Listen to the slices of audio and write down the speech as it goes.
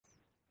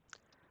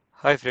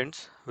Hi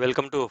friends,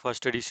 welcome to our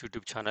Studies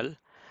YouTube channel.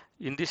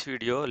 In this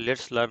video,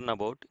 let's learn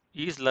about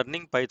is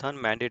learning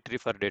Python mandatory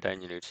for data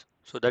engineers?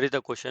 So that is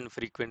the question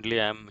frequently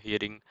I am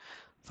hearing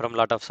from a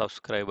lot of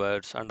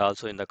subscribers and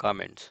also in the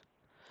comments.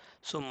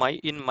 So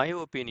in my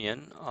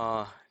opinion,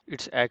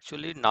 it's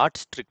actually not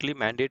strictly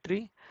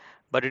mandatory,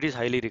 but it is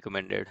highly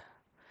recommended.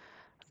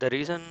 The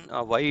reason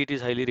why it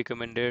is highly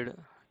recommended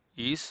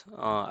is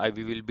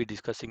we will be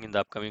discussing in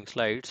the upcoming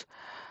slides.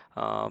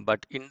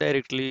 But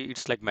indirectly,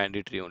 it's like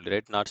mandatory only,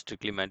 right? Not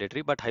strictly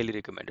mandatory, but highly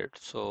recommended.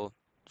 So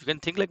you can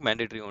think like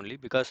mandatory only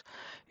because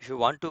if you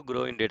want to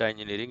grow in data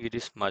engineering, it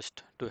is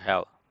must to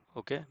have.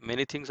 Okay,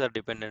 many things are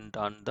dependent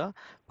on the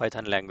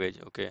Python language.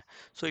 Okay,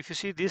 so if you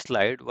see this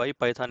slide, why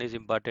Python is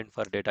important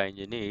for data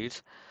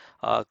engineers,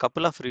 a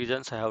couple of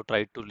reasons I have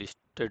tried to list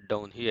it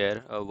down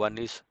here. One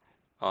is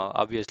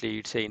obviously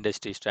it's a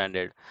industry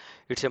standard.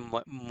 It's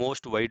a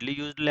most widely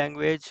used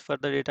language for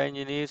the data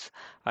engineers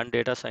and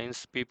data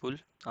science people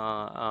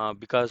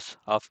because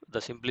of the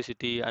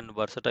simplicity and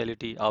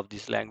versatility of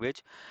this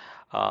language.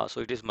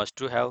 So it is must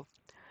to have.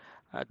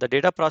 The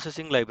data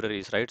processing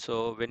libraries, right?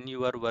 So when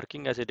you are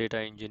working as a data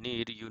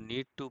engineer, you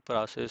need to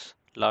process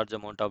large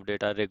amount of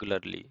data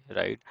regularly,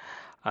 right?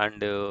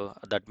 And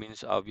that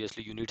means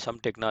obviously you need some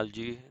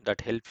technology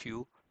that helps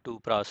you to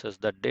process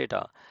that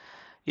data.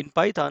 In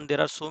Python,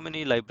 there are so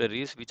many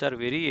libraries which are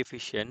very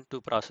efficient to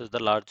process the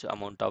large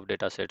amount of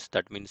data sets.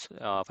 That means,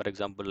 for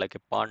example, like a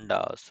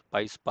Pandas,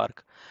 PySpark.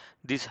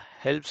 This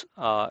helps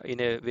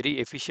in a very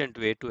efficient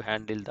way to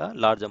handle the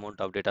large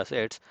amount of data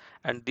sets.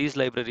 And these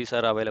libraries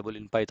are available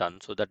in Python.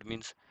 So that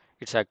means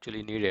it's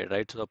actually needed,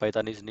 right? So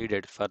Python is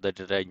needed for the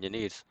data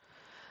engineers.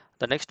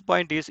 The next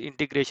point is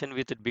integration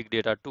with big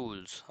data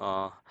tools.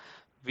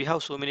 We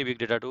have so many big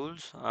data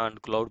tools and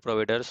cloud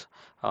providers,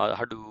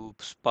 Hadoop,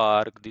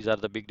 Spark, these are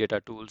the big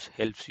data tools,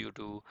 helps you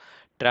to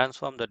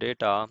transform the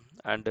data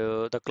and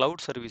the cloud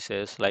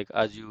services like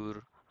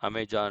Azure,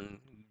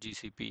 Amazon,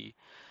 GCP.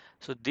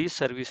 So these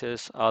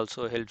services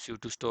also helps you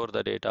to store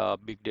the data,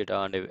 big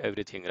data and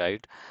everything,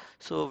 right?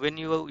 So when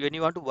you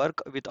want to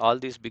work with all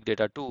these big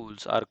data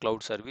tools or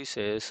cloud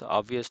services,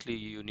 obviously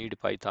you need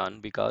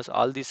Python because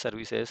all these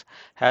services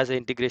has an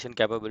integration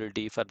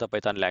capability for the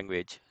Python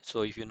language.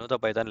 So if you know the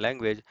Python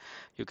language,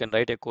 you can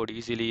write a code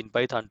easily in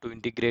Python to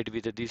integrate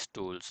with these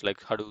tools like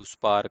Hadoop,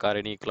 Spark or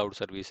any cloud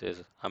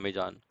services,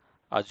 Amazon,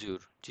 Azure,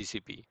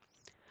 GCP.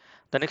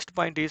 The next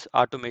point is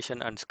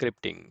automation and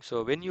scripting.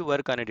 So when you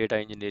work on a data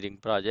engineering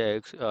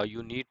projects,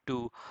 you need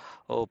to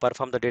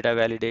perform the data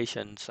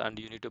validations and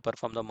you need to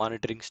perform the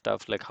monitoring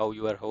stuff like how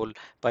your whole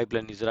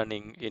pipeline is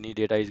running, any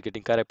data is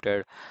getting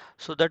corrupted.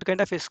 So that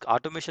kind of is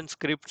automation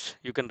scripts,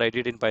 you can write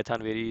it in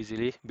Python very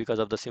easily because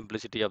of the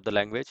simplicity of the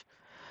language.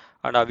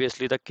 And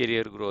obviously the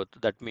career growth.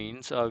 That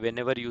means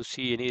whenever you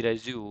see any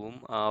resume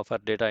for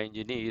data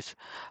engineers,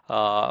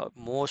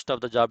 most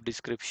of the job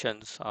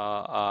descriptions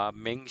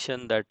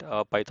mention that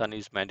Python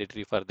is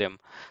mandatory for them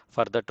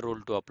for that role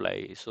to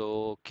apply.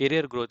 So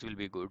career growth will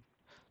be good.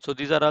 So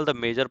these are all the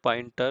major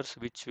pointers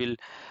which will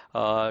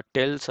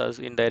tells us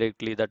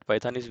indirectly that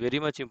Python is very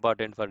much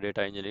important for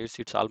data engineers.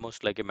 It's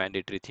almost like a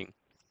mandatory thing.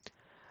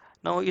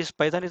 Now, is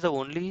Python is the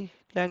only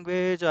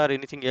language or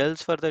anything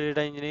else for the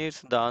data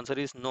engineers? The answer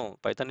is no.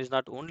 Python is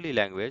not only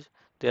language.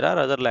 There are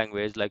other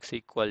languages like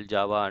SQL,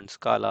 Java, and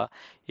Scala.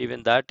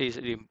 Even that is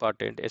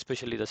important,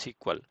 especially the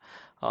SQL,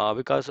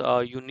 because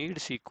you need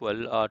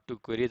SQL to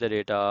query the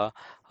data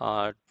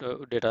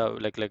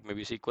like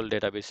maybe SQL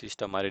database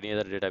system or any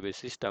other database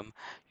system.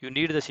 You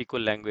need the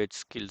SQL language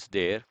skills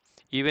there.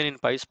 Even in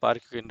PySpark,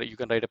 you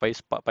can write a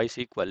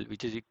PySQL,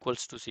 which is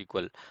equals to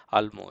SQL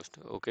almost.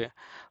 Okay.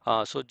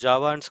 So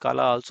Java and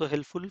Scala are also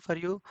helpful for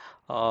you,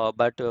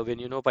 but when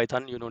you know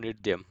Python, you don't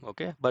need them.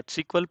 Okay, but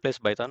SQL plus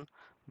Python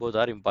both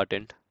are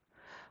important.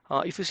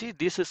 If you see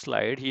this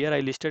slide here,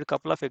 I listed a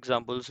couple of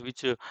examples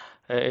which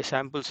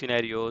sample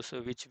scenarios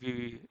which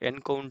we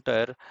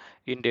encounter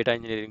in data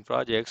engineering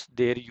projects.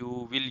 There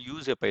you will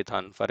use a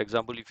Python. For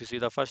example, if you see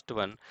the first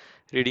one,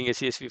 reading a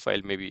CSV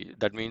file, maybe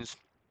that means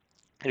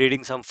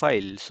reading some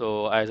file.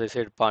 So as I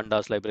said,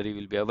 Pandas library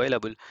will be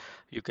available.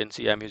 You can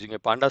see I'm using a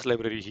Pandas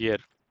library here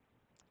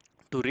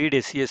to read a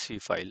CSV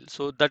file.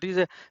 So that is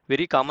a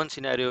very common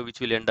scenario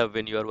which will end up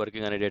when you are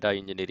working on a data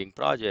engineering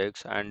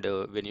projects and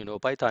when you know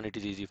Python, it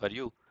is easy for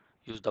you.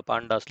 Use the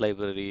pandas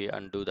library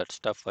and do that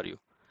stuff for you.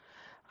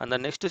 And the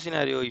next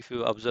scenario, if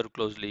you observe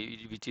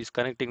closely, which is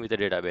connecting with the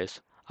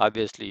database,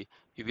 obviously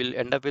you will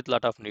end up with a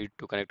lot of need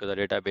to connect to the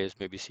database,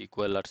 maybe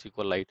SQL or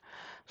SQLite.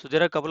 So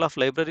there are a couple of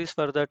libraries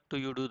for that to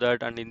you do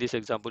that. And in this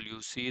example, you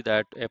see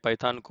that a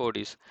Python code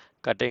is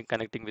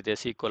connecting with a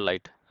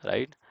SQLite,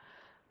 right?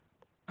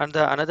 And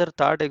the another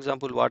third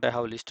example, what I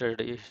have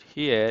listed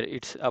here,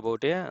 it's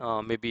about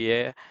a maybe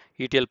a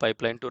ETL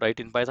pipeline to write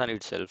in Python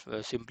itself.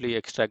 Simply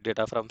extract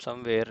data from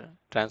somewhere,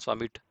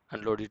 transform it,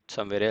 and load it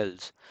somewhere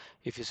else.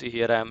 If you see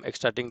here, I am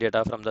extracting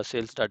data from the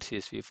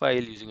sales.csv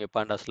file using a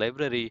pandas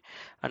library,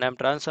 and I'm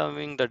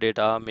transforming the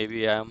data.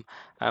 Maybe I'm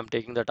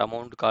taking that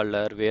amount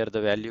caller where the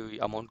value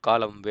amount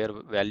column where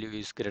value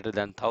is greater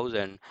than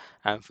 1000.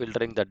 I'm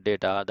filtering that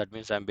data. That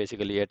means I'm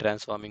basically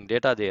transforming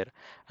data there.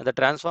 And the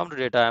transformed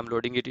data, I'm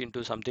loading it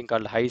into something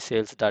called high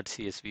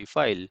sales.csv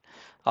file.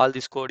 All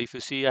this code, if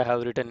you see, I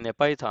have written in a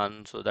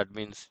Python. So that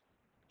means,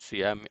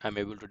 see, I'm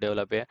able to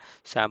develop a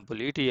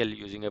sample ETL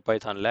using a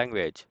Python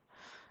language.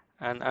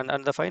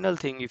 And the final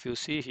thing, if you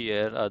see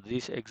here,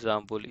 this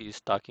example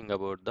is talking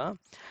about the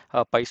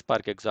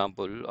PySpark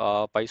example.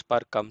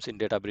 PySpark comes in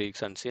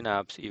Databricks and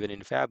Synapse, even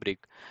in Fabric.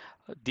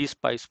 This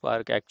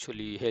PySpark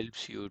actually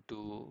helps you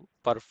to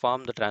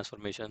perform the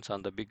transformations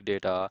on the big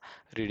data,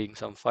 reading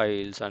some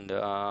files and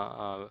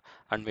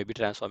maybe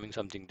transforming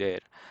something there.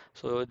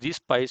 So this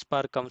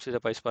PySpark comes with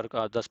a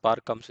PySpark. The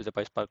Spark comes with a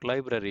PySpark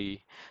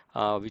library,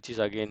 which is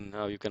again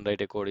you can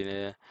write a code in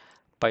a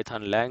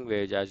Python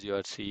language as you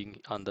are seeing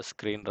on the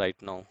screen right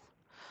now.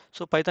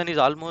 So Python is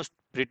almost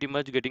pretty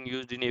much getting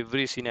used in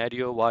every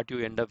scenario what you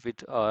end up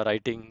with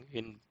writing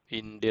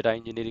in data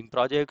engineering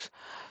projects.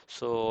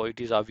 So it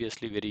is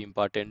obviously very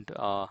important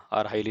or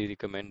highly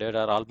recommended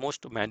or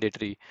almost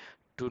mandatory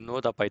to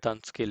know the Python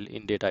skill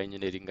in data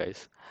engineering,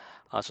 guys.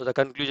 So the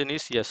conclusion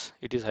is yes,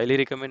 it is highly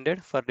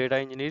recommended for data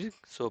engineering.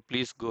 So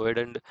please go ahead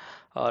and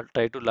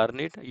try to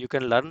learn it. You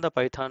can learn the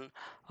Python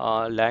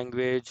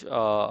language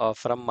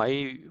from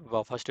my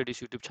First Studies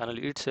YouTube channel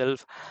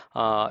itself,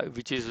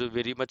 which is a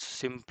very much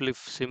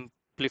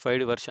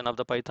simplified version of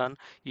the Python.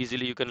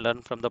 Easily you can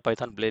learn from the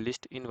Python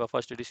playlist in our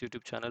First Studies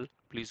YouTube channel.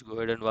 Please go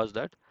ahead and watch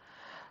that.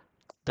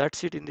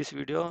 That's it in this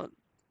video.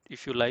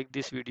 If you like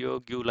this video,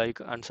 give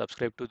like and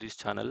subscribe to this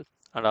channel,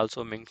 and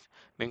also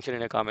mention in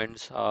the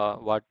comments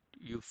what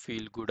you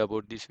feel good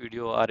about this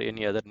video or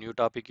any other new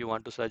topic you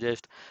want to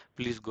suggest.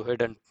 Please go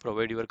ahead and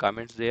provide your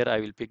comments there. I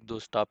will pick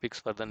those topics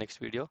for the next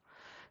video.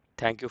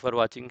 Thank you for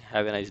watching.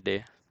 Have a nice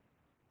day.